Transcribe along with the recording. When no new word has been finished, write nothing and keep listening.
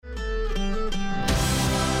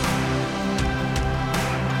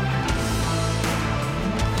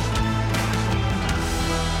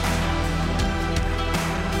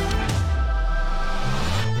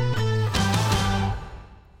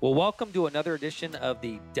Well, welcome to another edition of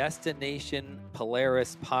the Destination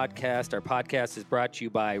Polaris podcast. Our podcast is brought to you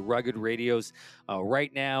by Rugged Radios.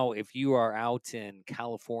 Right now, if you are out in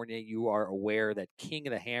California, you are aware that King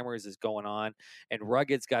of the Hammers is going on, and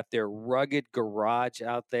Rugged's got their Rugged Garage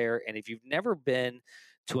out there. And if you've never been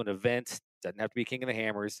to an event, doesn't have to be King of the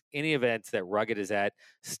Hammers, any events that Rugged is at,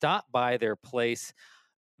 stop by their place.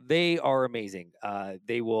 They are amazing.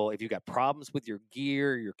 They will, if you've got problems with your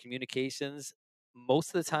gear, your communications,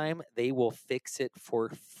 most of the time they will fix it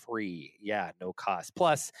for free. Yeah, no cost.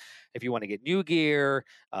 Plus, if you want to get new gear,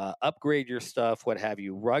 upgrade your stuff, what have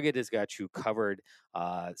you, Rugged has got you covered.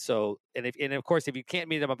 And of course, if you can't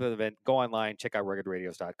meet them up at the event, go online, check out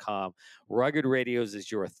ruggedradios.com. Rugged Radios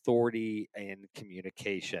is your authority in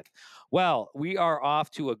communication. Well, we are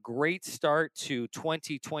off to a great start to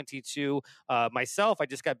 2022. Myself, I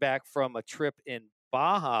just got back from a trip in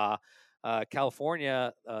Baja,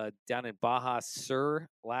 California, down in Baja Sur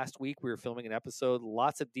last week. We were filming an episode.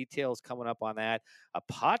 Lots of details coming up on that. A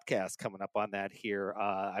podcast coming up on that here,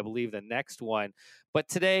 I believe the next one. But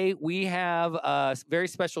today we have a very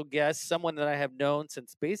special guest, someone that I have known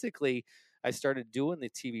since basically I started doing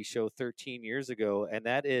the TV show 13 years ago, and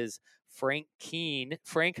that is Frank Keane.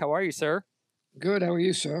 Frank, how are you, sir? Good. How are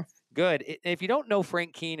you, sir? Good. If you don't know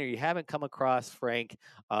Frank Keane or you haven't come across Frank,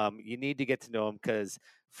 you need to get to know him because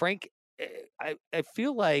Frank, I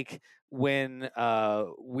feel like when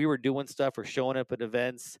we were doing stuff or showing up at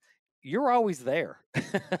events, you're always there.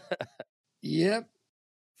 Yep.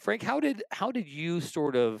 Frank, how did you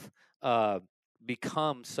sort of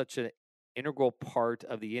become such an integral part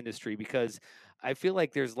of the industry? Because I feel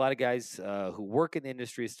like there's a lot of guys who work in the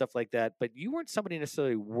industry, stuff like that, but you weren't somebody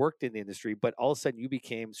necessarily worked in the industry, but all of a sudden you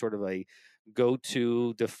became sort of a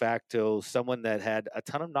go-to de facto, someone that had a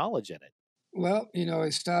ton of knowledge in it. Well, I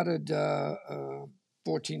started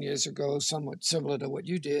 14 years ago, somewhat similar to what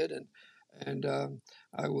you did, and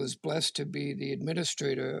I was blessed to be the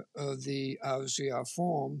administrator of the RZR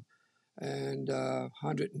Forum, and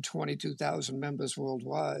 122,000 members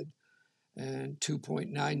worldwide, and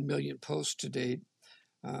 2.9 million posts to date.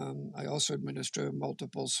 I also administer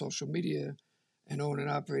multiple social media and own and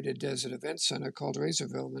operate a desert event center called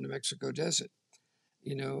RZR-Ville in the New Mexico desert.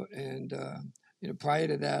 Prior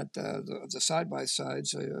to that, the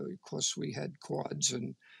side-by-sides, of course, we had quads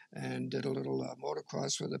and did a little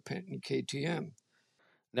motocross with a Penton KTM.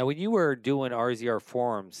 Now, when you were doing RZR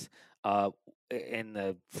forums, and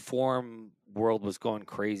the forum world was going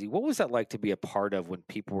crazy, what was that like to be a part of when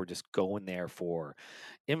people were just going there for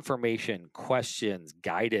information, questions,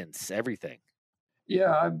 guidance, everything?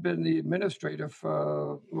 Yeah, I've been the administrator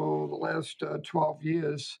for the last 12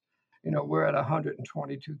 years. We're at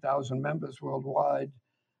 122,000 members worldwide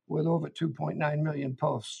with over 2.9 million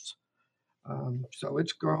posts. So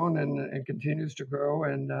it's grown and continues to grow,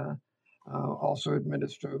 and also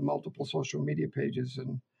administer multiple social media pages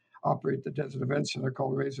and operate the Desert Event Center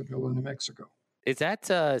called RZR-Ville in New Mexico. Is that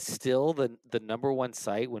still the number one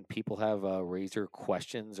site when people have RZR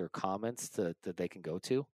questions or comments that they can go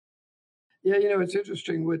to? Yeah, it's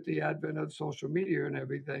interesting with the advent of social media and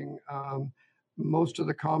everything. Most of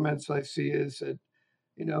the comments I see is that,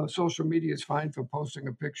 social media is fine for posting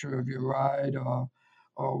a picture of your ride or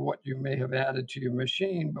what you may have added to your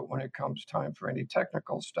machine, but when it comes time for any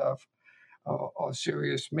technical stuff or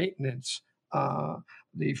serious maintenance,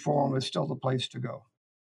 the forum is still the place to go.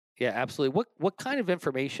 Yeah, absolutely. What kind of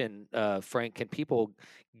information, Frank, can people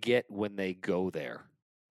get when they go there?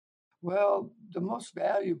 Well, the most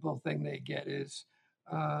valuable thing they get is,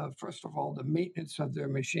 first of all, the maintenance of their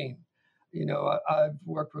machine. I've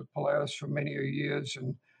worked with Polaris for many years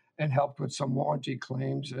and helped with some warranty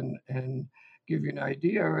claims and give you an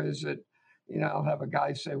idea is that, I'll have a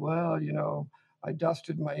guy say, well, I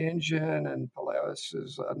dusted my engine and Polaris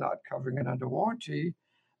is not covering it under warranty.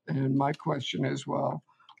 And my question is, well,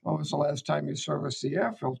 when was the last time you serviced the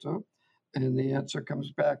air filter? And the answer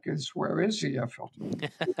comes back is, where is the air filter?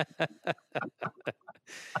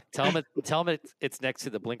 Tell them it's next to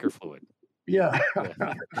the blinker fluid. Yeah.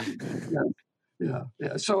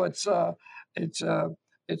 Yeah. So it's a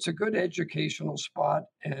good educational spot,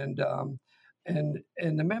 and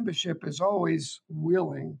the membership is always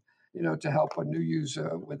willing, to help a new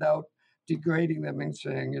user without degrading them and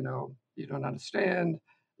saying, you don't understand,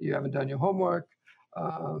 you haven't done your homework.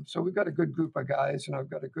 So we've got a good group of guys, and I've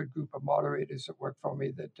got a good group of moderators that work for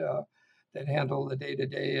me that handle the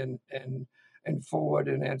day-to-day and forward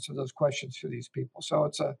and answer those questions for these people. So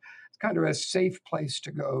it's kind of a safe place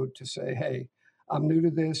to go to say, hey, I'm new to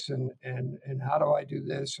this, and how do I do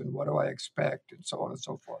this, and what do I expect, and so on and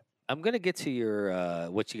so forth. I'm going to get to your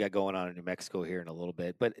what you got going on in New Mexico here in a little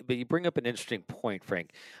bit, but you bring up an interesting point,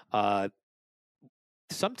 Frank. Uh,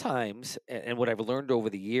 Sometimes, and what I've learned over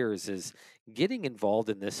the years is getting involved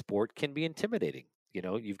in this sport can be intimidating. You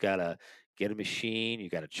know, you've got to get a machine, you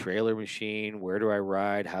got a trailer machine. Where do I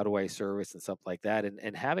ride? How do I service and stuff like that?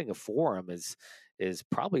 And having a forum is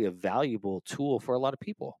probably a valuable tool for a lot of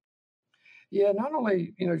people. Yeah, not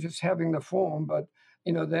only, just having the form, but,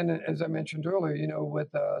 then as I mentioned earlier,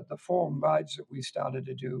 with the forum rides that we started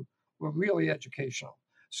to do were really educational.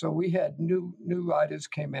 So we had new riders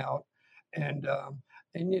came out and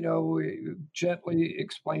we gently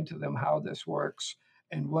explained to them how this works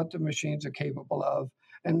and what the machines are capable of.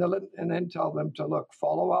 And then tell them to look,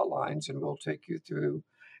 follow our lines and we'll take you through,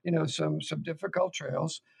 some difficult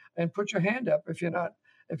trails and put your hand up if you're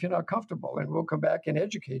not comfortable and we'll come back and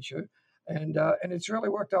educate you and it's really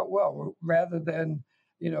worked out well. Rather than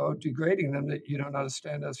degrading them that you don't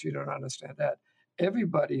understand us, you don't understand that.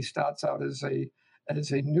 Everybody starts out as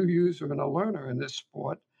a new user and a learner in this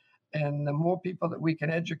sport, and the more people that we can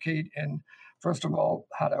educate, and first of all,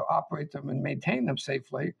 how to operate them and maintain them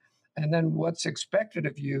safely, and then what's expected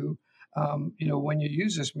of you, when you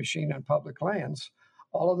use this machine on public lands.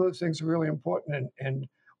 All of those things are really important, and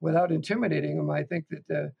without intimidating them, I think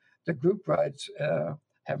that the group rides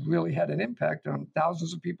have really had an impact on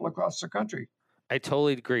thousands of people across the country. I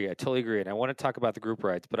totally agree. I totally agree. And I want to talk about the group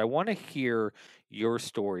rides, but I want to hear your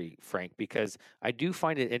story, Frank, because I do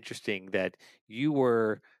find it interesting that you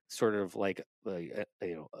were sort of like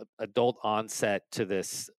adult onset to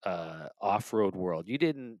this off-road world. You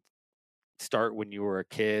didn't start when you were a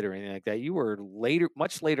kid or anything like that. You were later,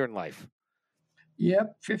 much later in life.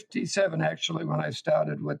 Yep, 57 actually when I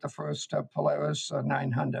started with the first Polaris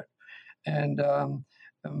 900. And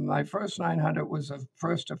my first 900 was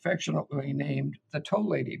first affectionately named the Tow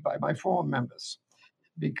Lady by my forum members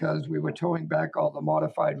because we were towing back all the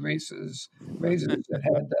modified razors that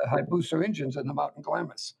had high booster engines in the Mountain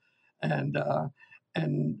Glamis. And, uh,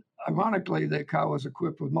 and ironically, the car was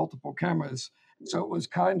equipped with multiple cameras. So it was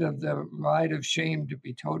kind of the ride of shame to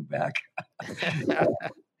be towed back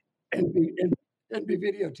and be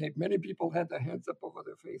videotaped. Many people had their hands up over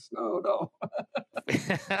their face. No, no.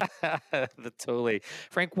 Totally.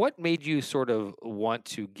 Frank, what made you sort of want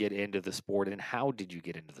to get into the sport and how did you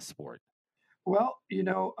get into the sport? Well,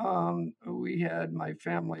 we had my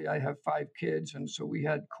family. I have 5 kids, and so we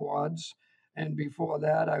had quads. And before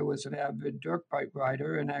that, I was an avid dirt bike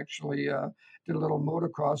rider and actually did a little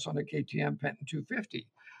motocross on a KTM Penton 250.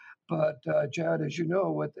 But Jared, as you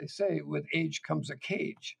know, what they say, with age comes a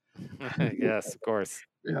cage. Yes, of course.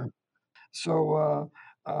 Yeah. So,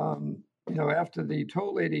 after the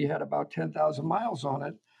tow lady had about 10,000 miles on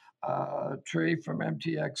it, Trey from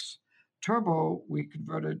MTX Turbo, we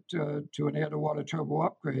converted to an air to water turbo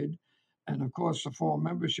upgrade. And of course, the full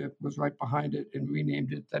membership was right behind it and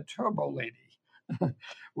renamed it the Turbo Lady,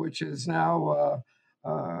 which is now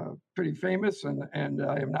pretty famous. And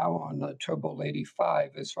I am now on the Turbo Lady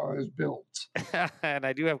 5 as far as builds. And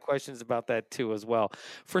I do have questions about that too as well.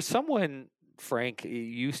 For someone, Frank,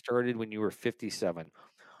 you started when you were 57.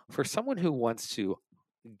 For someone who wants to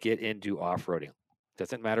get into off-roading,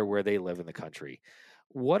 doesn't matter where they live in the country,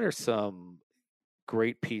 what are some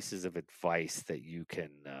great pieces of advice that you can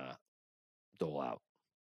dole out?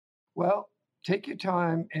 Well, take your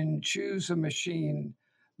time and choose a machine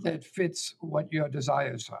that fits what your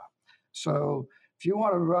desires are. So, if you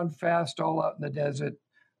want to run fast all out in the desert,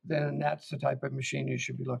 then that's the type of machine you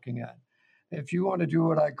should be looking at. If you want to do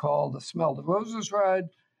what I call the smell the roses ride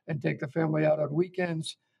and take the family out on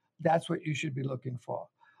weekends, that's what you should be looking for.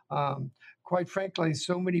 Um, Quite frankly,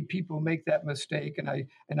 so many people make that mistake, and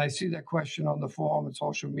I see that question on the forum and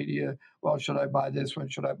social media. Well, should I buy this one?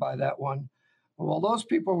 Should I buy that one? Well, those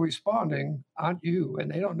people responding aren't you,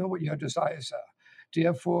 and they don't know what your desires are. Do you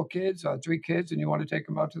have 4 kids or 3 kids and you want to take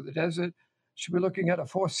them out to the desert? You should be looking at a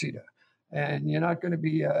 4-seater. And you're not going to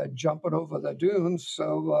be jumping over the dunes,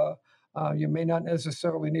 so you may not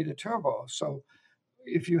necessarily need a turbo. So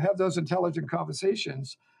if you have those intelligent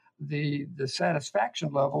conversations, the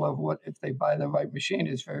satisfaction level of what if they buy the right machine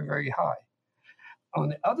is very, very high. On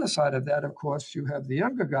the other side of that, of course, you have the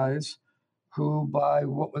younger guys who buy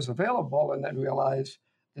what was available and then realize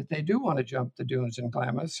that they do want to jump the dunes in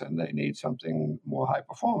Glamis and they need something more high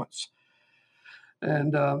performance.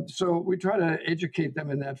 And so we try to educate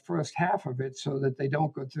them in that first half of it so that they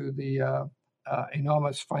don't go through the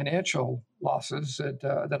enormous financial losses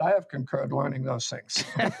that I have concurred learning those things.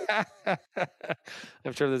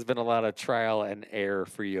 I'm sure there's been a lot of trial and error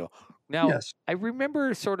for you. Now, Yes. I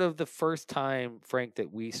remember sort of the first time, Frank,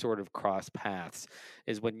 that we sort of crossed paths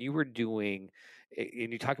is when you were doing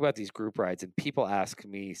And you talk about these group rides, and people ask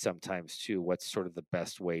me sometimes too, what's sort of the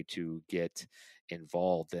best way to get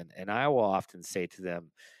involved? And I will often say to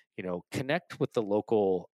them, connect with the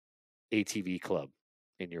local ATV club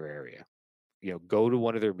in your area. Go to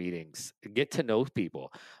one of their meetings, get to know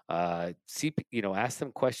people, ask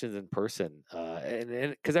them questions in person,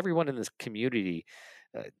 and because everyone in this community,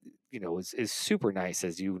 uh, is super nice,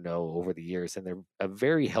 as over the years, and they're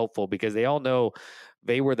very helpful because they all know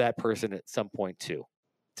they were that person at some point too,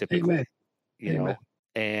 typically, Amen. you Amen. know,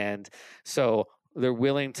 and so they're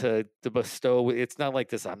willing to bestow. It's not like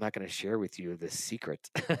this, I'm not going to share with you this secret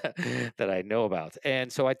that I know about.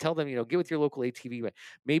 And so I tell them, get with your local ATV,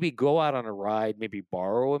 maybe go out on a ride, maybe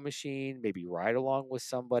borrow a machine, maybe ride along with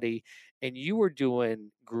somebody. And you were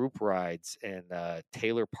doing group rides in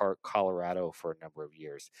Taylor Park, Colorado for a number of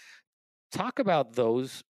years. Talk about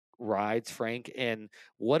those rides, Frank, and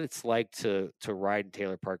what it's like to ride in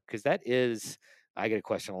Taylor Park, because that is, I get a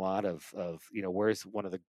question a lot of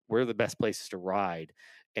where are the best places to ride,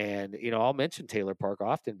 and I'll mention Taylor Park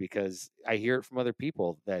often because I hear it from other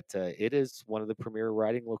people that it is one of the premier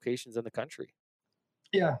riding locations in the country.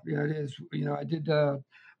 Yeah, yeah, it is. I did. I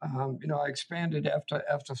expanded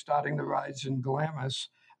after starting the rides in Glamis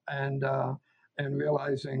and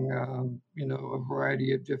realizing a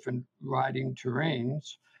variety of different riding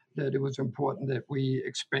terrains, that it was important that we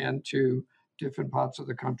expand to different parts of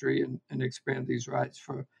the country and expand these rides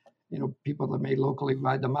for people that may locally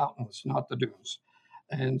ride the mountains, not the dunes.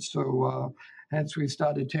 And so, hence we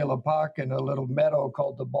started Taylor Park in a little meadow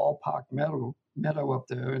called the Ballpark Meadow up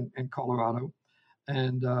there in Colorado.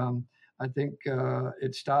 And I think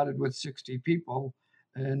it started with 60 people.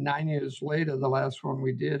 And 9 years later, the last one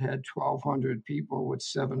we did had 1,200 people with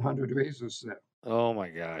 700 raises there. Oh my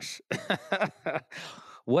gosh.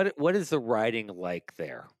 What is the riding like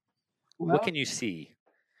there? What Well, can you see?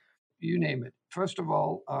 you name it. First of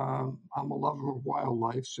all, I'm a lover of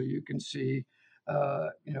wildlife, so you can see,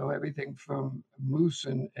 everything from moose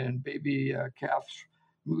and baby calf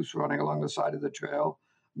moose running along the side of the trail.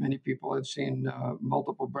 Many people have seen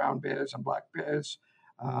multiple brown bears and black bears,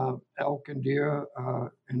 elk and deer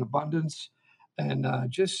in abundance, and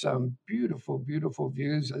just some beautiful, beautiful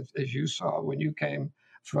views, as you saw when you came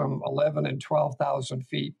from 11 and 12,000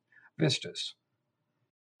 feet vistas.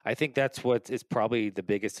 I think that's what is probably the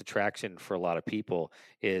biggest attraction for a lot of people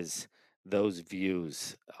is those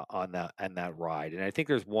views on that ride. And I think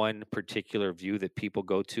there's one particular view that people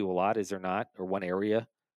go to a lot, is there not? Or one area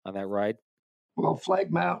on that ride? Well,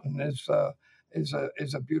 Flag Mountain is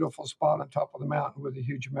a beautiful spot on top of the mountain with a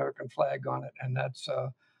huge American flag on it, and that's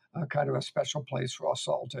kind of a special place for us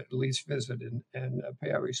all to at least visit and pay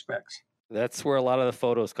our respects. That's where a lot of the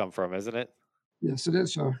photos come from, isn't it? Yes, it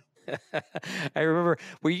is, sir. I remember,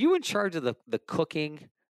 were you in charge of the cooking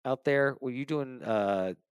out there? Were you doing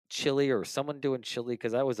chili or someone doing chili?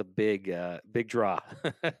 Because that was a big draw.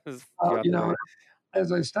 Uh, You're on you the know, road.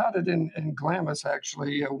 as I started in Glamis,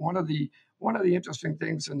 actually, one of the interesting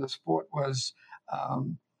things in the sport was,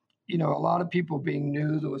 um, a lot of people being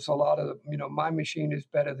new. There was a lot of, my machine is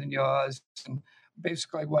better than yours, and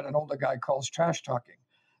basically what an older guy calls trash talking.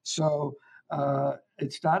 So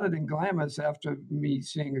it started in Glamis after me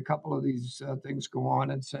seeing a couple of these things go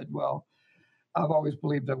on, and said, well, I've always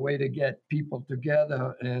believed the way to get people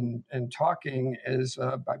together and talking is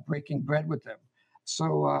by breaking bread with them.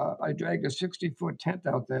 So I dragged a 60-foot tent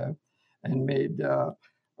out there and made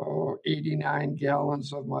 89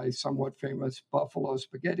 gallons of my somewhat famous buffalo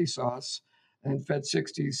spaghetti sauce and fed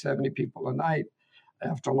 60, 70 people a night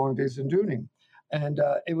after long days in dooning. And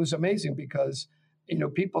it was amazing because,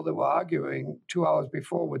 people that were arguing 2 hours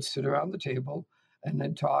before would sit around the table and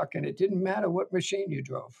then talk, and it didn't matter what machine you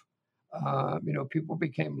drove. People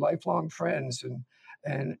became lifelong friends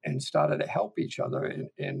and started to help each other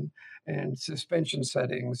in suspension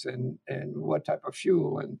settings and what type of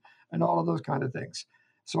fuel and all of those kind of things.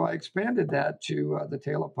 So I expanded that to the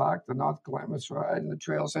Taylor Park, the North Glamis ride, and the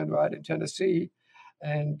Trails End ride in Tennessee,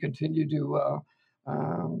 and continue to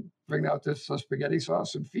bring out this spaghetti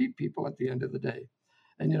sauce and feed people at the end of the day.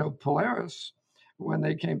 And Polaris, when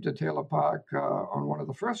they came to Taylor Park on one of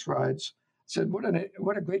the first rides, said, "What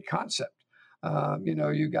a great concept!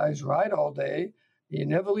 You guys ride all day, you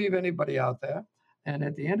never leave anybody out there, and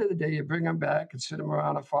at the end of the day, you bring them back and sit them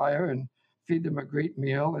around a fire and feed them a great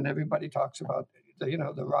meal, and everybody talks about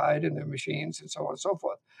the ride and their machines and so on and so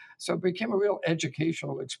forth." So it became a real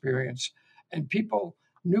educational experience, and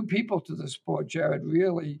new people to the sport. Jared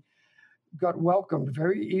really got welcomed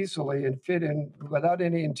very easily and fit in without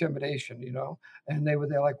any intimidation. And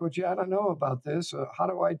they're like, well, gee, I don't know about this. How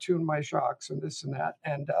do I tune my shocks and this and that?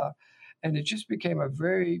 And And it just became a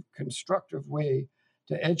very constructive way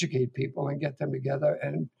to educate people and get them together,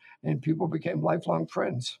 and people became lifelong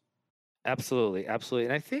friends. Absolutely, absolutely.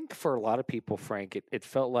 And I think for a lot of people, Frank, it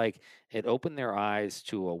felt like it opened their eyes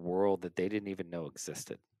to a world that they didn't even know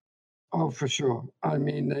existed. Oh, for sure. I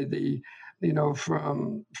mean,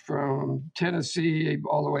 from Tennessee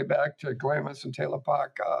all the way back to Glamis and Taylor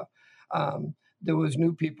Park, there was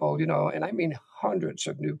new people, and I mean hundreds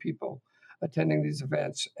of new people attending these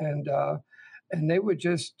events, and they would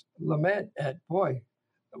just lament at, boy,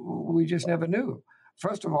 we just never knew.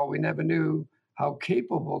 First of all, we never knew how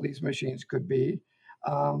capable these machines could be,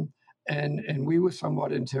 um, and we were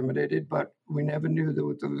somewhat intimidated, but we never knew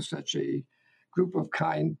there was such a group of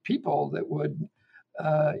kind people that would,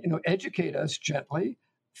 educate us gently,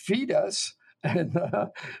 feed us, and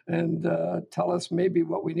tell us maybe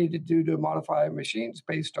what we need to do to modify our machines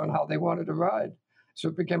based on how they wanted to ride. So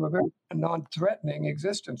it became a very non-threatening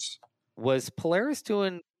existence. Was Polaris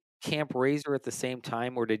doing Camp Razor at the same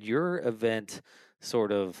time, or did your event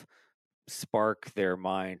sort of spark their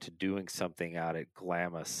mind to doing something out at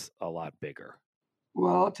Glamis a lot bigger?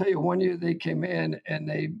 Well, I'll tell you, one year they came in and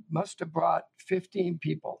they must have brought 15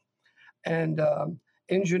 people and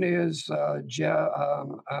engineers,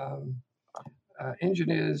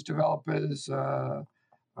 engineers, developers. I'm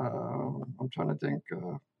trying to think.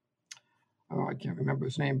 Oh, I can't remember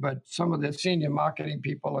his name, but some of the senior marketing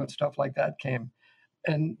people and stuff like that came,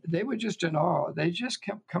 and they were just in awe. They just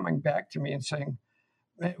kept coming back to me and saying,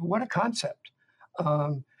 "Man, what a concept!"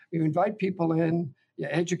 You invite people in, you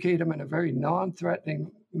educate them in a very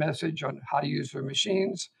non-threatening message on how to use their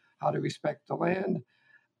machines, how to respect the land.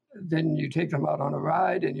 Then you take them out on a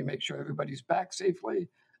ride and you make sure everybody's back safely.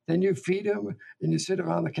 Then you feed them and you sit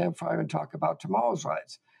around the campfire and talk about tomorrow's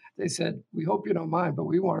rides. They said, "We hope you don't mind, but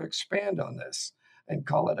we want to expand on this and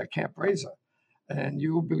call it a Camp Razor. And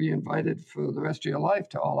you will be invited for the rest of your life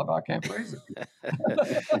to all of our Camp Razor."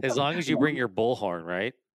 As long as you bring your bullhorn,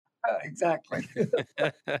 right? Exactly.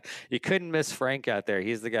 You couldn't miss Frank out there.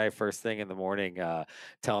 He's the guy first thing in the morning,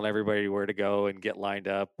 telling everybody where to go and get lined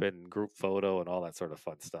up and group photo and all that sort of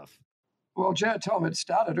fun stuff. Well, Janet told me it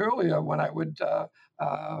started earlier when I would,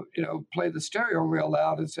 play the stereo real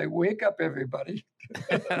loud and say, "Wake up, everybody."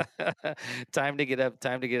 Time to get up,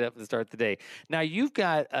 time to get up and start the day. Now you've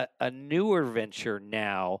got a newer venture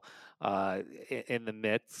now in the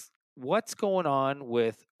midst. What's going on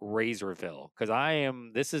with RZR-Ville? Because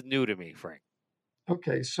this is new to me, Frank.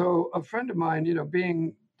 Okay, so a friend of mine,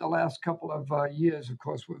 being the last couple of years, of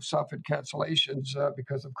course, we've suffered cancellations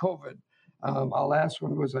because of COVID. Our last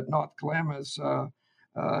one was at North Glamis. I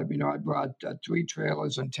brought 3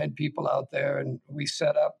 trailers and 10 people out there, and we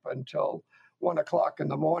set up until 1 o'clock in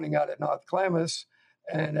the morning out at North Glamis.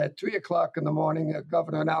 And at 3 o'clock in the morning, a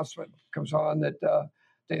governor announcement comes on that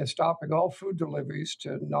they are stopping all food deliveries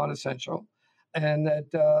to non-essential, and that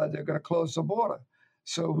they're going to close the border.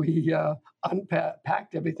 So we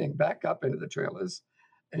packed everything back up into the trailers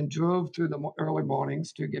and drove through the early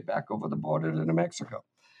mornings to get back over the border to New Mexico.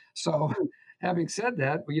 So, having said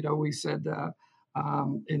that, we said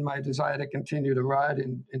in my desire to continue to ride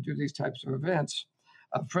and do these types of events,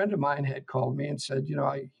 a friend of mine had called me and said,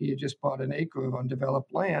 he had just bought an acre of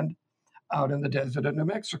undeveloped land out in the desert of New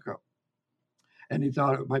Mexico, and he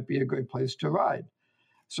thought it might be a great place to ride.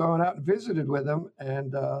 So I went out and visited with him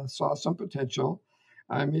and saw some potential.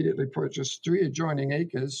 I immediately purchased 3 adjoining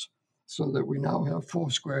acres so that we now have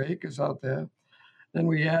 4 square acres out there. Then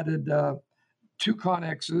we added 2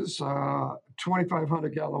 Connexes,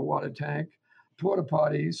 2,500-gallon water tank, porta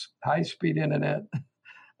potties, high-speed internet,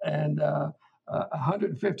 and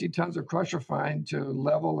 150 tons of crusher fine to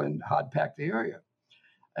level and hard pack the area.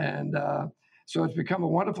 And so it's become a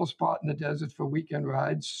wonderful spot in the desert for weekend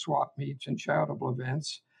rides, swap meets, and charitable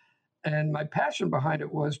events. And my passion behind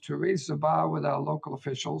it was to raise the bar with our local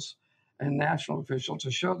officials and national officials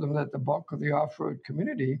to show them that the bulk of the off-road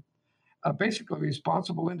community are basically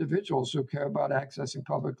responsible individuals who care about accessing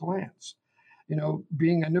public lands.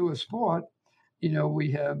 Being a newer sport,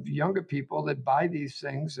 we have younger people that buy these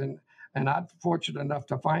things and aren't fortunate enough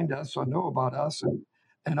to find us or know about us,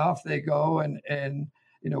 and off they go. And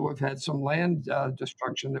we've had some land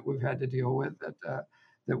destruction that we've had to deal with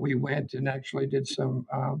that we went and actually did some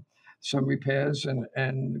repairs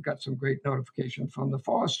and got some great notification from the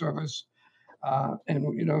Forest Service. And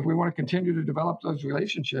if we want to continue to develop those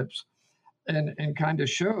relationships and kind of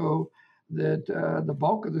show that the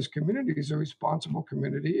bulk of this community is a responsible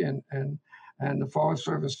community, and the Forest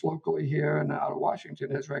Service locally here and out of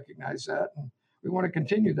Washington has recognized that, and we want to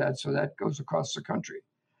continue that so that goes across the country.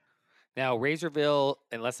 Now, RZR-Ville,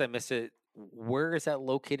 unless I missed it, where is that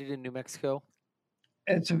located in New Mexico?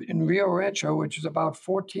 It's in Rio Rancho, which is about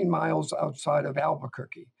 14 miles outside of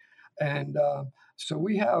Albuquerque. And so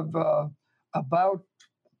we have about,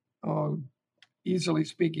 uh, easily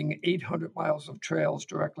speaking, 800 miles of trails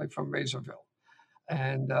directly from RZR-Ville.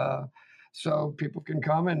 And so people can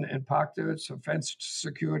come and park there. It's a fenced,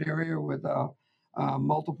 secured area with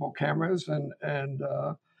multiple cameras. And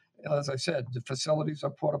as I said, the facilities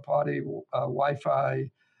are porta potty, Wi-Fi.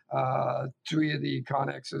 Three of the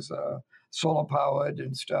Connexes are solar powered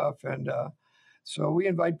and stuff. And so we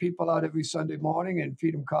invite people out every Sunday morning and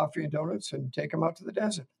feed them coffee and donuts and take them out to the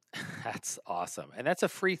desert. That's awesome. And that's a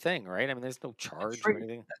free thing, right? I mean, there's no It's charge or free.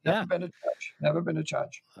 anything. Never Yeah. been a charge. Never been a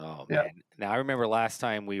charge. Oh Yeah. man. Now I remember last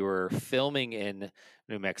time we were filming in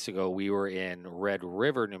New Mexico, we were in Red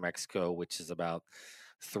River, New Mexico, which is about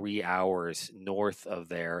 3 hours north of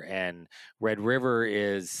there. And Red River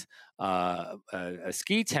is a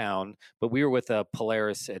ski town, but we were with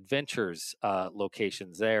Polaris Adventures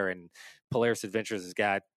locations there. And Polaris Adventures has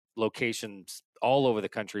got locations all over the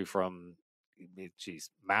country from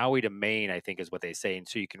geez, Maui to Maine, I think is what they say. And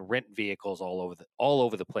so you can rent vehicles all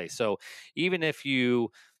over the place. So even if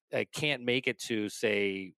you can't make it to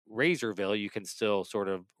say RZR-Ville, you can still sort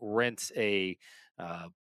of rent a uh,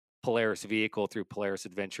 Polaris vehicle through Polaris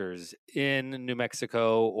Adventures in New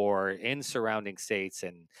Mexico or in surrounding states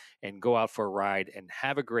and go out for a ride and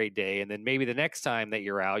have a great day. And then maybe the next time that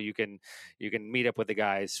you're out, you can meet up with the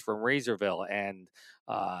guys from RZR-Ville. And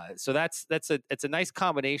so it's a nice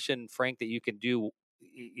combination, Frank, that you can do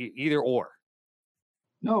either or.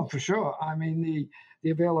 No, for sure. I mean,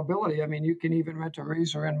 the availability. I mean, you can even rent a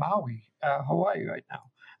razor in Maui, Hawaii, right now,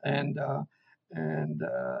 and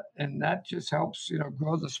and that just helps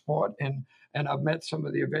grow the sport. And I've met some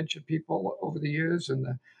of the adventure people over the years, and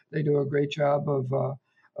they do a great job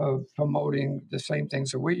of promoting the same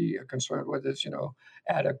things that we are concerned with, is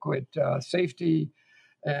adequate safety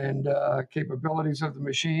and capabilities of the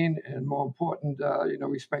machine, and more important,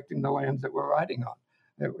 respecting the land that we're riding on.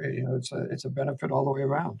 It's a benefit all the way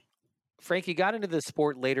around. Frank, you got into the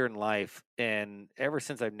sport later in life, and ever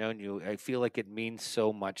since I've known you, I feel like it means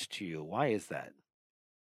so much to you. Why is that?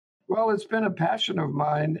 Well, it's been a passion of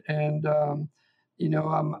mine, and I'm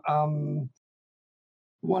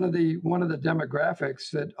one of the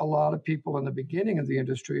demographics that a lot of people in the beginning of the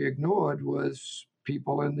industry ignored was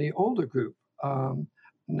people in the older group.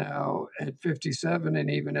 Now at 57 and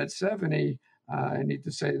even at 70, I need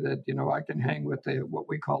to say that I can hang with the what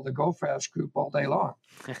we call the go fast group all day long.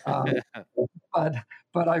 Um, but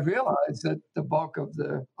but I realize that the bulk of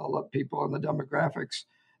the a lot of people in the demographics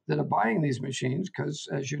that are buying these machines, because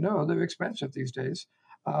as you know, they're expensive these days,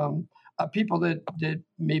 are people that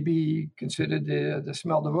may be considered the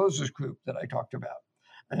smell the roses group that I talked about,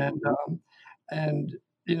 and and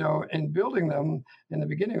in building them in the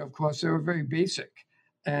beginning, of course, they were very basic,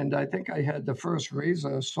 and I think I had the first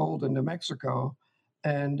razor sold in New Mexico,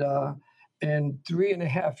 and in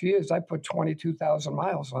 3.5 years, I put 22,000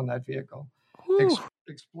 miles on that vehicle, Whew.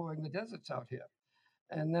 exploring the deserts out here.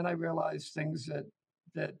 And then I realized things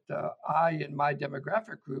that I in my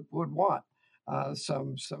demographic group would want: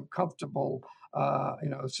 some comfortable,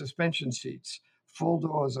 suspension seats, full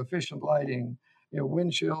doors, efficient lighting,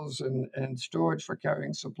 windshields and storage for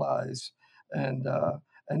carrying supplies, and uh,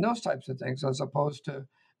 and those types of things, as opposed to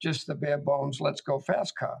just the bare bones "let's go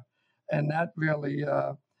fast" car. And that really,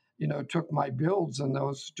 took my builds in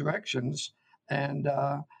those directions. And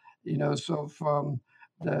so from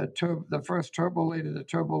the first Turbo Lady to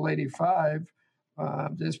Turbo Lady 5,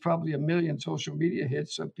 there's probably a million social media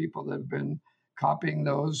hits of people that have been copying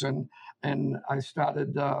those. And I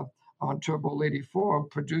started on Turbo Lady 4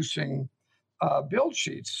 producing build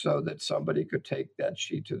sheets so that somebody could take that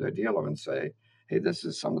sheet to their dealer and say, hey, this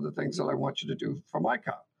is some of the things that I want you to do for my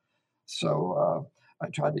car. So I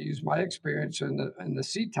tried to use my experience in the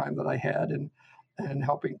seat time that I had, and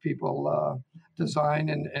helping people design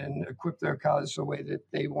and equip their cars the way that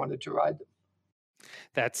they wanted to ride them.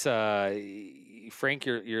 That's Frank,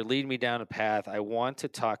 you're leading me down a path. I want to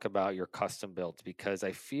talk about your custom builds because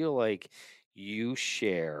I feel like you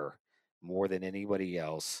share more than anybody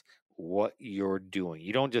else what you're doing.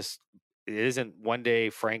 You don't just it isn't one day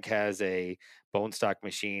Frank has a bone stock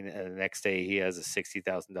machine and the next day he has a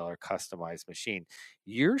 $60,000 customized machine.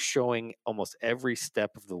 You're showing almost every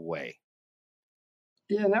step of the way.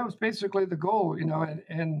 Yeah, and that was basically the goal,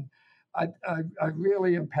 and I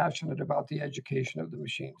really am passionate about the education of the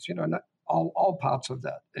machines, not all parts of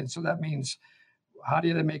that. And so that means, how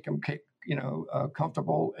do they make them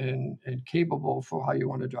comfortable and capable for how you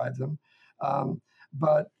want to drive them,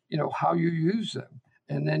 but how you use them,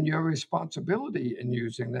 and then your responsibility in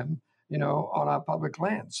using them, on our public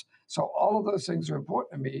lands. So all of those things are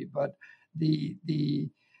important to me, but the the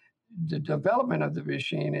the development of the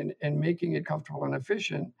machine and making it comfortable and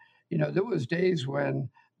efficient, there was days when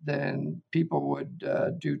then people would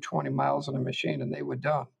do 20 miles on a machine and they were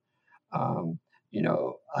done. Um,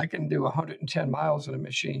 I can do 110 miles in a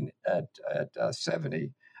machine at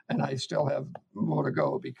 70, and I still have more to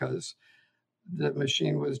go because the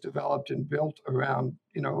machine was developed and built around,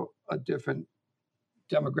 a different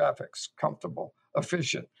demographics, comfortable,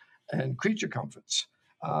 efficient, and creature comforts.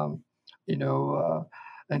 Um, you know, uh,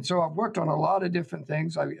 and so I've worked on a lot of different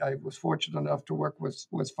things. I was fortunate enough to work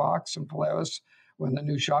with Fox and Polaris when the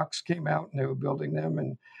new shocks came out and they were building them,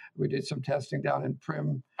 and we did some testing down in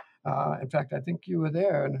Prim. In fact, I think you were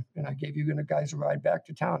there, and I gave you guys a ride back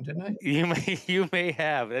to town, didn't I? You may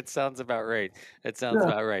have. That sounds about right. That sounds Yeah,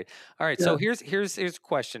 about right. All right. yeah, So here's a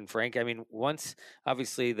question, Frank. I mean, once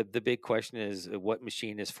obviously the big question is what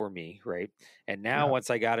machine is for me, right? And now yeah,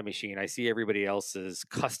 once I got a machine, I see everybody else's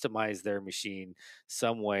customize their machine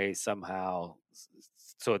some way, somehow.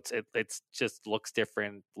 So it's just looks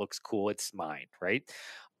different, looks cool. It's mine, right?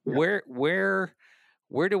 yeah.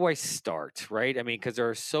 Where do I start, right? I mean, because there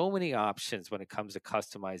are so many options when it comes to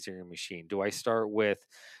customizing your machine. Do I start with,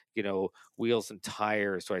 wheels and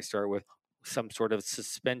tires? Do I start with some sort of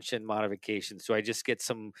suspension modifications? Do I just get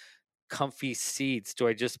some comfy seats? Do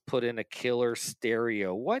I just put in a killer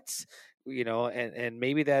stereo? And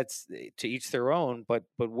maybe that's to each their own, but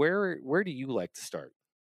where do you like to start?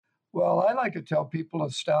 Well, I like to tell people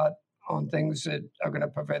to start on things that are going to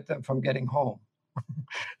prevent them from getting home.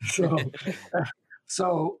 So,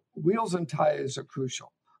 so wheels and tires are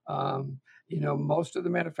crucial. Um, most of the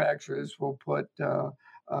manufacturers will put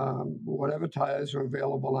whatever tires are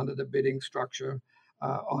available under the bidding structure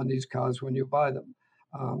on these cars when you buy them.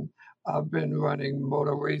 Um, I've been running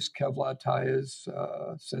motor race Kevlar tires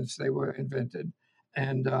since they were invented,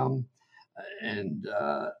 and um, and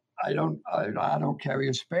I don't carry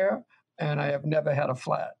a spare, and I have never had a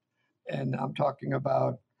flat. And I'm talking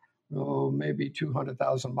about maybe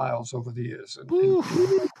 200,000 miles over the years, and Woo!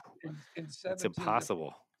 in It's 17 different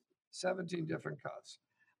impossible. 17 different cars.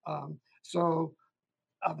 So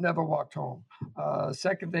I've never walked home.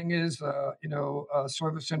 Second thing is,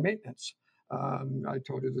 service and maintenance. I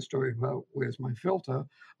told you the story about where's my filter.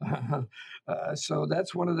 So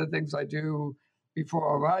that's one of the things I do before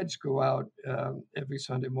our rides go out every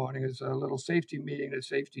Sunday morning is a little safety meeting, a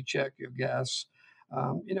safety check, your gas.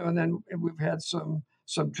 And then we've had some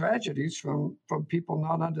tragedies from people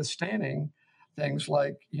not understanding things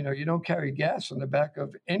like, you don't carry gas in the back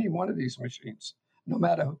of any one of these machines, no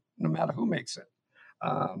matter who makes it.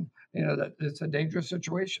 That it's a dangerous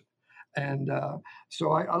situation, and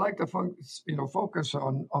so I like to focus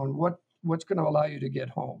on what's going to allow you to get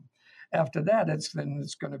home. After that, it's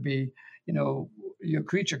going to be your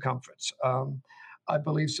creature comforts. I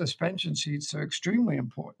believe suspension seats are extremely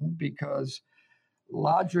important because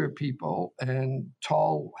larger people and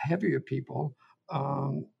tall, heavier people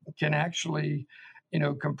can actually,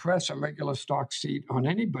 compress a regular stock seat on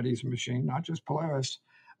anybody's machine, not just Polaris,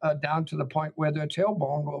 down to the point where their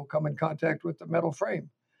tailbone will come in contact with the metal frame,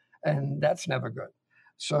 and that's never good.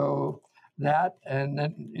 So that, and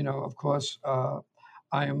then of course,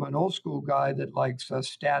 I am an old school guy that likes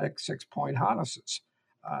static 6-point harnesses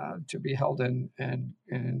to be held in and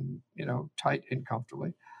tight and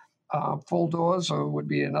comfortably. Full doors would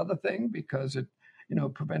be another thing because it,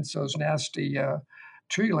 prevents those nasty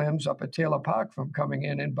tree limbs up at Taylor Park from coming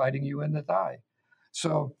in and biting you in the thigh.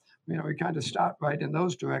 So, we kind of start right in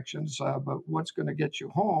those directions. But what's going to get you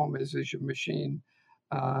home is your machine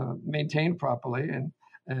maintained properly,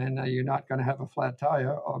 and you're not going to have a flat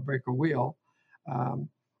tire or break a wheel. Um,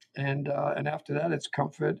 and after that, it's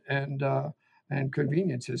comfort and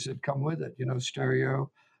conveniences that come with it. Stereo,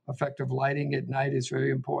 effective lighting at night is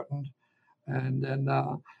very important. And then,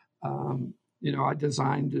 I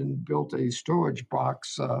designed and built a storage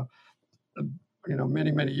box,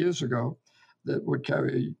 many, many years ago that would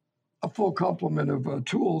carry a full complement of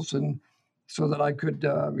tools and so that I could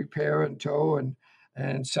repair and tow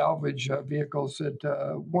and salvage vehicles that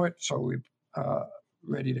weren't so uh,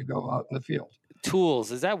 ready to go out in the field.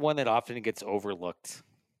 Tools, is that one that often gets overlooked?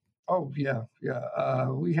 Oh yeah, yeah.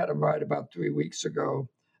 We had a ride about 3 weeks ago,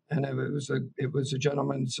 and it was a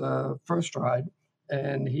gentleman's first ride,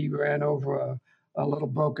 and he ran over a little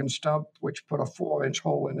broken stump, which put a 4-inch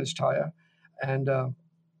hole in his tire. And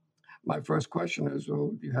my first question is,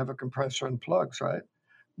 "Well, you have a compressor and plugs, right?"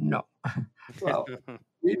 No. Well,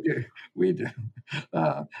 we do, we do,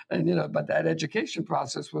 and but that education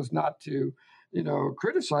process was not to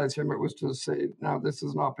criticize him. It was to say, now this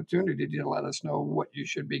is an opportunity to let us know what you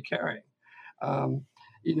should be carrying. Um,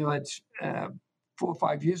 it's 4 or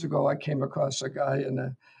 5 years ago, I came across a guy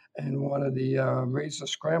in one of the RZR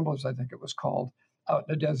scramblers, I think it was called, out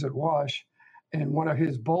in the desert wash, and one of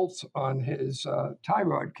his bolts on his tie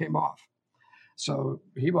rod came off. So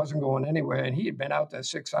he wasn't going anywhere, and he had been out there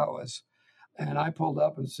 6 hours. And I pulled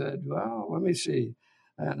up and said, well, let me see.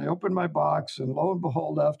 And I opened my box, and lo and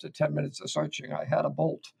behold, after 10 minutes of searching, I had a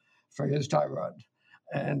bolt for his tie rod.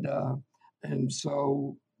 And, uh, and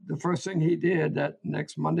so the first thing he did that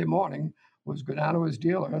next Monday morning was go down to his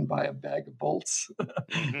dealer and buy a bag of bolts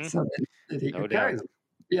Hmm. so that he No could carry doubt. them.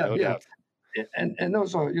 Yeah, No yeah. doubt. And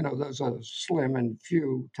those are slim and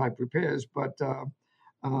few type repairs, but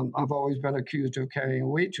I've always been accused of carrying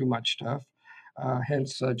way too much stuff.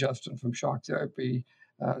 Hence, Justin from Shock Therapy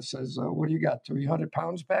says, "What do you got? 300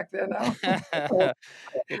 pounds back there now?"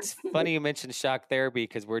 It's funny you mentioned shock therapy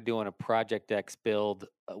because we're doing a Project X build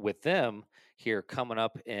with them here coming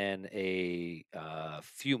up in a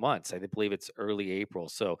few months. I believe it's early April.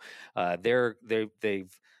 So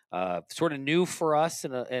they've sort of new for us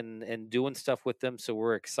and doing stuff with them. So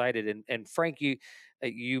we're excited. And Frank,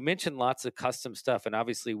 you mentioned lots of custom stuff, and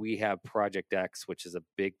obviously we have Project X, which is a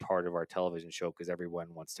big part of our television show because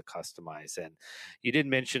everyone wants to customize. And you didn't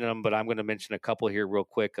mention them, but I'm going to mention a couple here real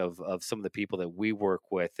quick of some of the people that we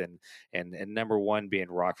work with, and number one being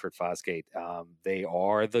Rockford Fosgate. They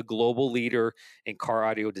are the global leader in car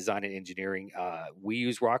audio design and engineering. We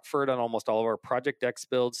use Rockford on almost all of our Project X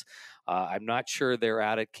builds. I'm not sure they're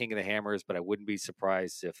out at King of the Hammers, but I wouldn't be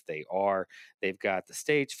surprised if they are. They've got the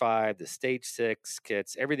Stage 5, the Stage 6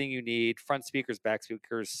 kits, everything you need: front speakers, back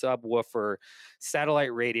speakers, subwoofer,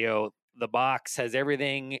 satellite radio. The box has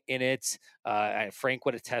everything in it. Frank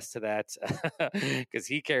would attest to that because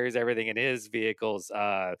he carries everything in his vehicles.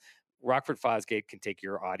 Rockford Fosgate can take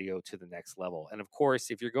your audio to the next level. And of course,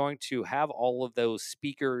 if you're going to have all of those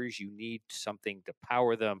speakers, you need something to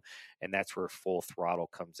power them. And that's where Full Throttle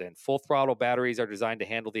comes in. Full Throttle batteries are designed to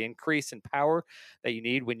handle the increase in power that you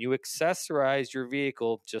need when you accessorize your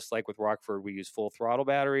vehicle. Just like with Rockford, we use Full Throttle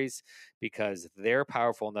batteries because they're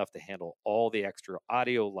powerful enough to handle all the extra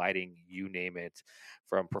audio, lighting, you name it,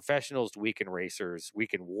 from professionals to weekend racers,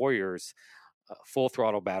 weekend warriors. Full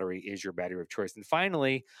Throttle battery is your battery of choice. And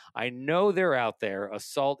finally, I know they're out there.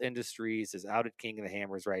 Assault Industries is out at King of the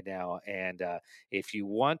Hammers right now. And if you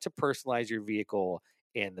want to personalize your vehicle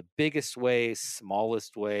in the biggest way,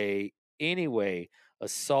 smallest way, any way,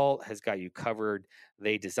 Assault has got you covered.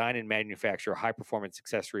 They design and manufacture high performance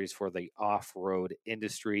accessories for the off road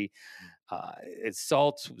industry.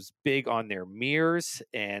 Assault was big on their mirrors,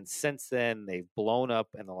 and since then, they've blown up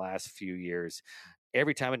in the last few years.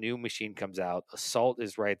 Every time a new machine comes out, Assault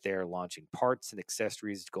is right there launching parts and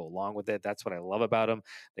accessories to go along with it. That's what I love about them.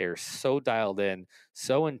 They're so dialed in,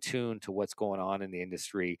 so in tune to what's going on in the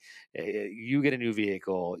industry. You get a new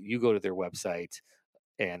vehicle, you go to their website,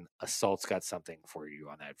 and Assault's got something for you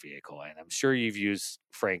on that vehicle. And I'm sure you've used,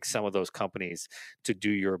 Frank, some of those companies to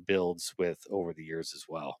do your builds with over the years as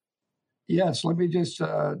well. Yes, let me just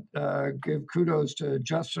give kudos to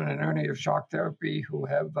Justin and Ernie of Shock Therapy, who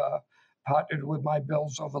have partnered with my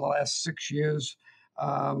builds over the last 6 years.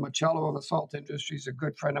 Marcello of Assault Industries is a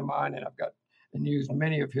good friend of mine, and I've got and used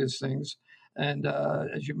many of his things. And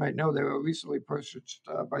as you might know, they were recently purchased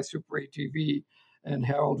by Super ATV, and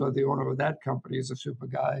Harold, the owner of that company, is a super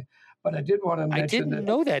guy. But I did want to I mention didn't that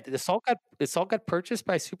know that Assault got purchased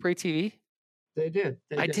by Super ATV. they did.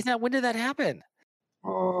 They I did. did not. When did that happen?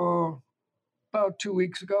 Oh, about 2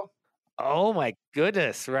 weeks ago. Oh my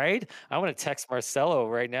goodness, right? I want to text Marcelo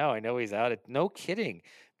right now. I know he's out. No kidding.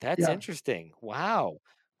 That's Yeah, interesting. Wow.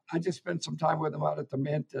 I just spent some time with him out at the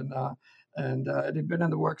Mint, and it had been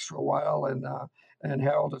in the works for a while. And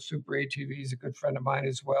Harold of Super ATV is a good friend of mine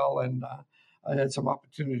as well. And I had some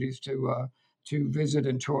opportunities to visit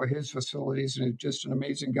and tour his facilities. And he's just an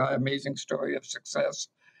amazing guy, amazing story of success.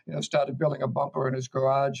 Started building a bumper in his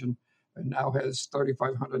garage, and now has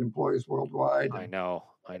 3,500 employees worldwide. I And know.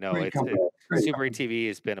 I know. great company, great Super company. ATV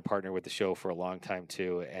has been a partner with the show for a long time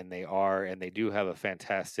too, and they do have a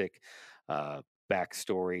fantastic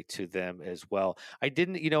backstory to them as well. I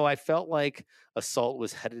didn't, I felt like Assault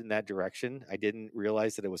was headed in that direction. I didn't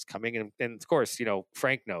realize that it was coming, and of course,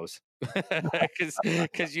 Frank knows because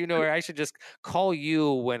I should just call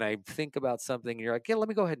you when I think about something. And you're like, yeah, let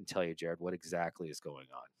me go ahead and tell you, Jared, what exactly is going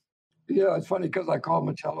on. Yeah, it's funny because I called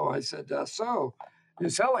Marcello. I said, "So you're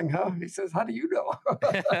selling, huh?" He says, "How do you know?"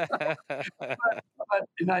 I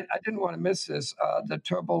didn't want to miss this. The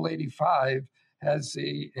Turbo Lady 5 has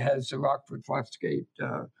the Rockford Fosgate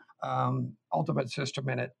Ultimate system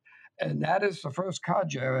in it, and that is the first car,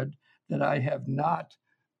 Jared, that I have not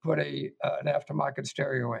put an aftermarket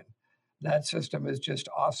stereo in. That system is just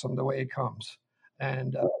awesome the way it comes,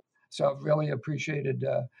 and so I've really appreciated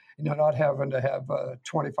not having to have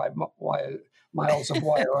 25 miles of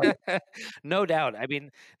wire. No doubt. I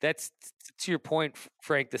mean, that's to your point,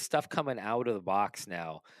 Frank. The stuff coming out of the box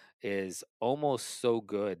now is almost so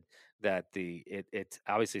good that it's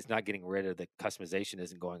obviously it's not getting rid of the customization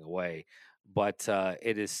isn't going away, but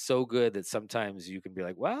it is so good that sometimes you can be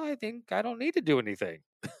like, well, I think I don't need to do anything.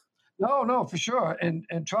 No, no, for sure. And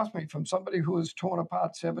trust me, from somebody who has torn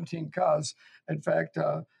apart 17 cars. In fact,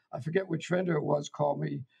 I forget which vendor it was called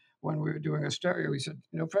me when we were doing a stereo. He said,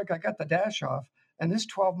 Frank, I got the dash off, and there's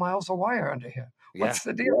 12 miles of wire under here. Yeah, What's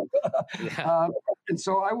the deal? yeah. uh, and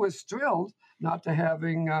so I was thrilled not to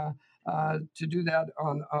having to do that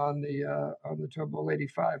on the Turbo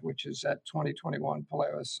 85, which is that 2021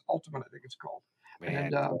 Polaris Ultimate, I think it's called.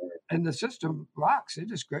 Man, And the system rocks.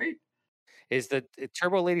 It is great. is the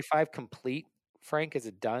Turbo 85 complete? Frank, is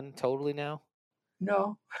it done totally now?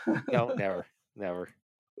 No. No, never, never.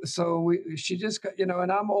 So she just got,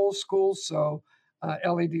 and I'm old school, so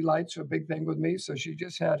LED lights are a big thing with me. So she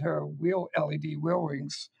just had her LED wheel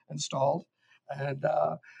rings installed, and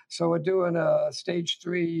so we're doing a stage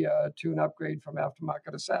 3 tune upgrade from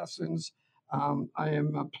Aftermarket Assassins. I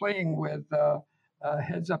am playing with a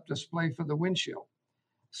heads-up display for the windshield,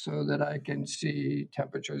 so that I can see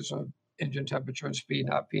temperatures of engine temperature and speed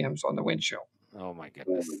and RPMs on the windshield. Oh my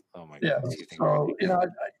goodness. Oh my Yeah. goodness. You think So,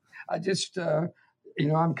 I just,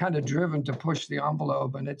 I'm kind of driven to push the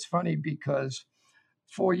envelope. And it's funny because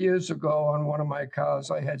 4 years ago on one of my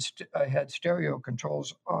cars, I had stereo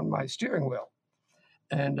controls on my steering wheel.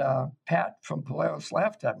 And Pat from Polaris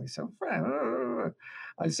laughed at me. So, Frank,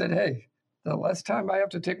 I said, hey, the less time I have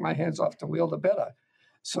to take my hands off the wheel, the better.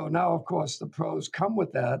 So now, of course, the pros come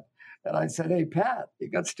with that. And I said, hey, Pat, you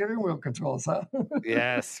got steering wheel controls, huh?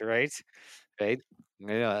 yes, right? Right?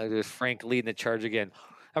 Yeah, there's Frank leading the charge again.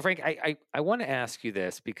 Frank, I want to ask you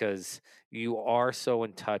this because you are so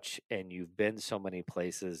in touch and you've been so many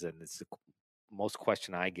places, and it's the most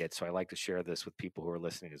question I get. So I like to share this with people who are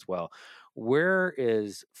listening as well. Where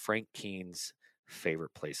is Frank Keane's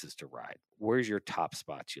favorite places to ride? Where's your top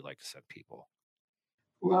spots you like to send people?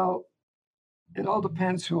 Well, it all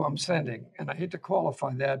depends who I'm sending, and I hate to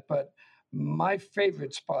qualify that, but my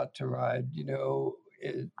favorite spot to ride,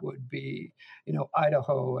 it would be,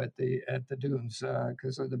 Idaho at the dunes,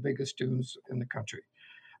 because they're the biggest dunes in the country.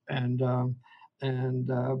 And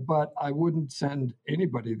but I wouldn't send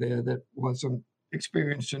anybody there that wasn't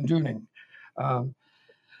experienced in duning. Um,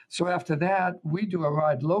 so after that, we do a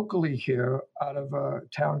ride locally here out of a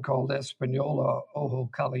town called Espanola, Ojo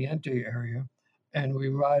Caliente area, and we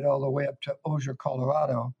ride all the way up to Osier,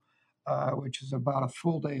 Colorado, which is about a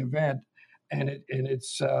full day event, and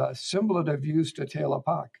it's similar to views to Taylor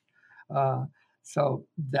Park. Uh, so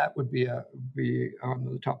that would be on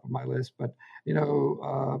the top of my list. But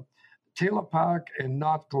Taylor Park and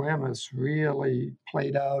North Glamis really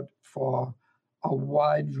played out for a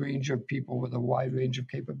wide range of people with a wide range of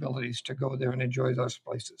capabilities to go there and enjoy those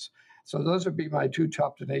places. So those would be my two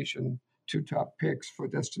top picks for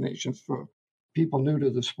destinations for people new to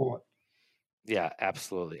the sport. Yeah,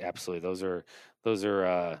 absolutely, absolutely. Those are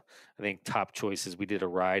I think top choices. We did a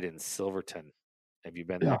ride in Silverton. Have you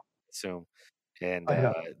been there? Yeah, I assume. And I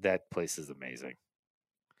have. that place is amazing.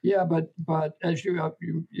 Yeah, but as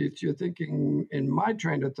if you're thinking in my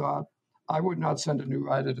train of thought, I would not send a new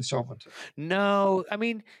rider to Silverton. No, I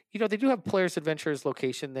mean, they do have Players Adventures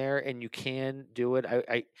location there, and you can do it.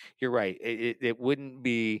 You're right. It wouldn't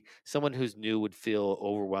be someone who's new would feel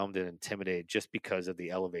overwhelmed and intimidated just because of the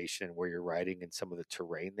elevation and where you're riding and some of the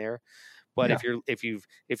terrain there. But Yeah,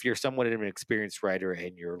 if you're somewhat of an experienced rider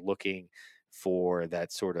and you're looking for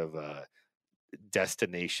that sort of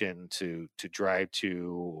destination to drive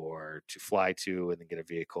to or to fly to and then get a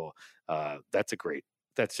vehicle, that's a great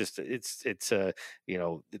that's just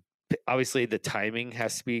obviously the timing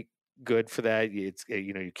has to be good for that. It's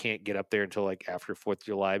you can't get up there until like after 4th of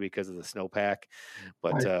July because of the snowpack,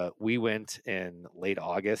 but right. we went in late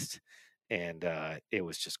August, and it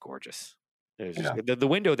was just gorgeous. It was just Yeah, the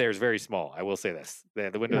window there is very small. I will say this: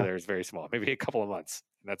 the window yeah. there is very small, maybe a couple of months,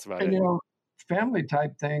 and that's about And it. family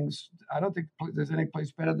type things. I don't think there's any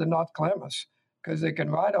place better than North Glamis because they can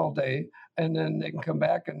ride all day and then they can come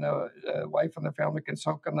back and the wife and the family can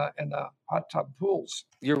soak in the hot tub pools.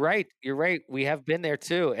 You're right. You're right. We have been there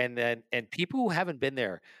too, and people who haven't been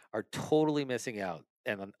there are totally missing out.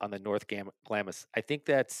 And on the North Glamis, I think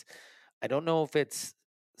that's. I don't know if it's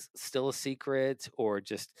still a secret, or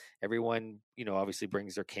just everyone, obviously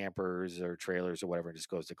brings their campers or trailers or whatever and just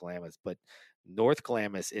goes to Glamis? But North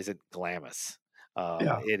Glamis isn't Glamis.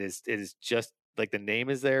 Yeah. It is just like the name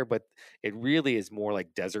is there, but it really is more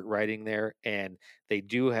like desert riding there. And they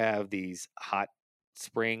do have these hot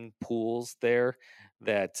spring pools there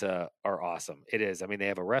that are awesome. It is. I mean, they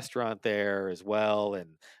have a restaurant there as well, and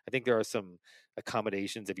I think there are some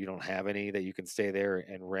accommodations if you don't have any that you can stay there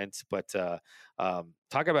and rent. But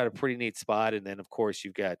talk about a pretty neat spot. And then, of course,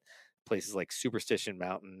 you've got places like Superstition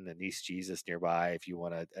Mountain and East Jesus nearby if you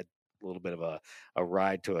want a little bit of a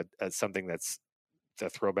ride to something that's a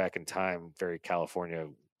throwback in time, very California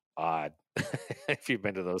odd. If you've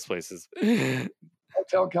been to those places.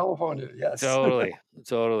 Hotel California. Yes. Totally,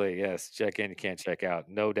 totally. Yes, check in, you can't check out.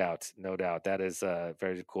 No doubt, no doubt. That is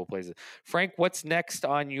very cool places. Frank, what's next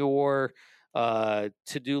on your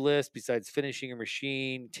to-do list besides finishing your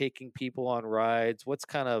machine, taking people on rides? What's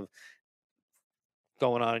kind of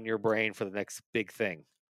going on in your brain for the next big thing?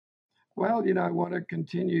 Well, I want to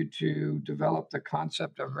continue to develop the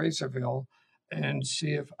concept of RZR-Ville and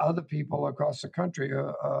see if other people across the country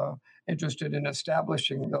are interested in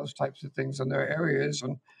establishing those types of things in their areas,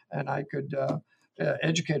 and I could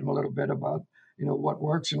educate them a little bit about what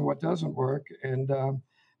works and what doesn't work, and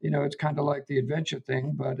it's kind of like the adventure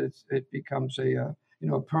thing, but it becomes a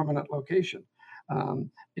permanent location.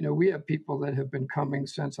 We have people that have been coming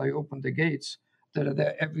since I opened the gates that are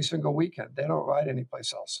there every single weekend. They don't ride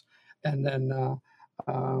anyplace else. And then,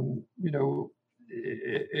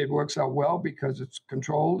 it works out well because it's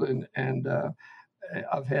controlled, and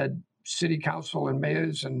I've had city council and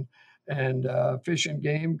mayors and Fish and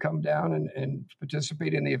Game come down and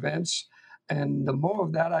participate in the events. And the more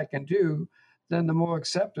of that I can do, then the more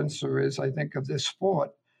acceptance there is, I think, of this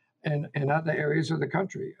sport in other areas of the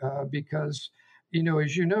country. Because,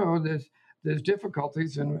 as there's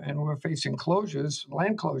difficulties, and we're facing closures,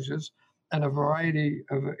 land closures, in a variety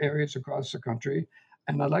of areas across the country.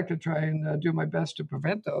 And I'd like to try and do my best to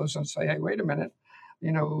prevent those and say, hey, wait a minute,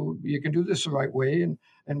 you can do this the right way,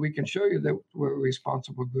 and we can show you that we're a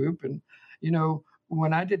responsible group. And,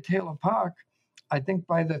 when I did Taylor Park, I think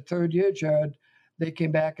by the third year, Jared, they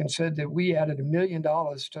came back and said that we added $1 million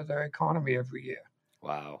to their economy every year.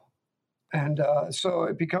 Wow. And so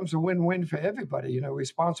it becomes a win-win for everybody,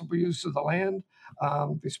 responsible use of the land,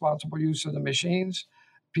 responsible use of the machines,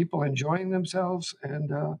 people enjoying themselves.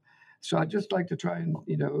 And so I'd just like to try and,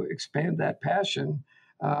 expand that passion,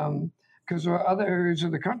 because there are other areas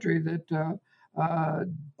of the country that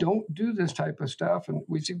don't do this type of stuff. And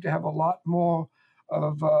we seem to have a lot more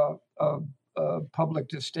of public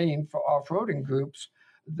disdain for off-roading groups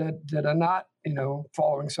that are not,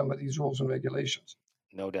 following some of these rules and regulations.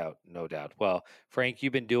 No doubt, no doubt. Well, Frank,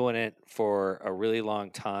 you've been doing it for a really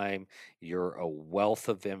long time. You're a wealth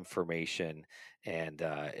of information, and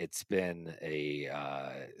it's been a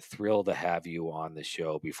thrill to have you on the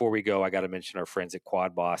show. Before we go, I got to mention our friends at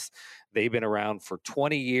Quad Boss. They've been around for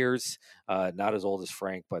 20 years, not as old as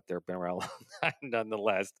Frank, but they've been around a long time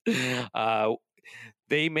nonetheless.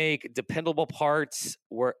 They make dependable parts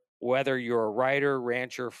whether you're a rider,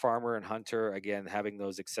 rancher, farmer, and hunter. Again, having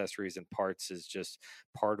those accessories and parts is just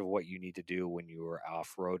part of what you need to do when you are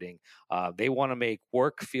off-roading. They want to make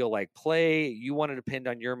work feel like play. You want to depend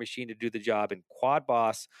on your machine to do the job, and Quad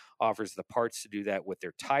Boss offers the parts to do that with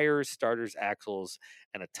their tires, starters, axles,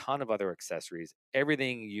 and a ton of other accessories.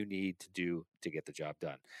 Everything you need to do to get the job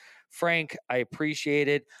done. Frank, I appreciate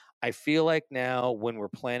it. I feel like now when we're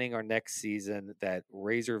planning our next season that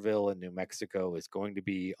RZR-Ville in New Mexico is going to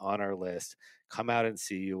be on our list. Come out and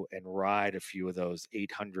see you and ride a few of those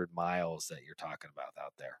 800 miles that you're talking about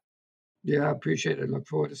out there. Yeah, I appreciate it. Look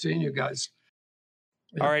forward to seeing you guys.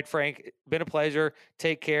 Yeah. All right, Frank, been a pleasure.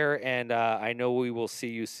 Take care, and I know we will see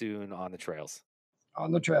you soon on the trails.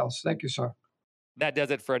 On the trails. Thank you, sir. That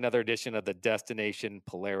does it for another edition of the Destination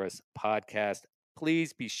Polaris podcast.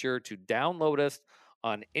 Please be sure to download us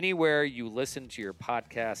on anywhere you listen to your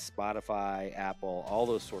podcast, Spotify, Apple, all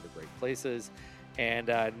those sort of great places. And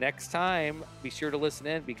next time, be sure to listen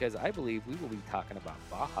in because I believe we will be talking about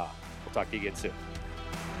Baja. We'll talk to you again soon.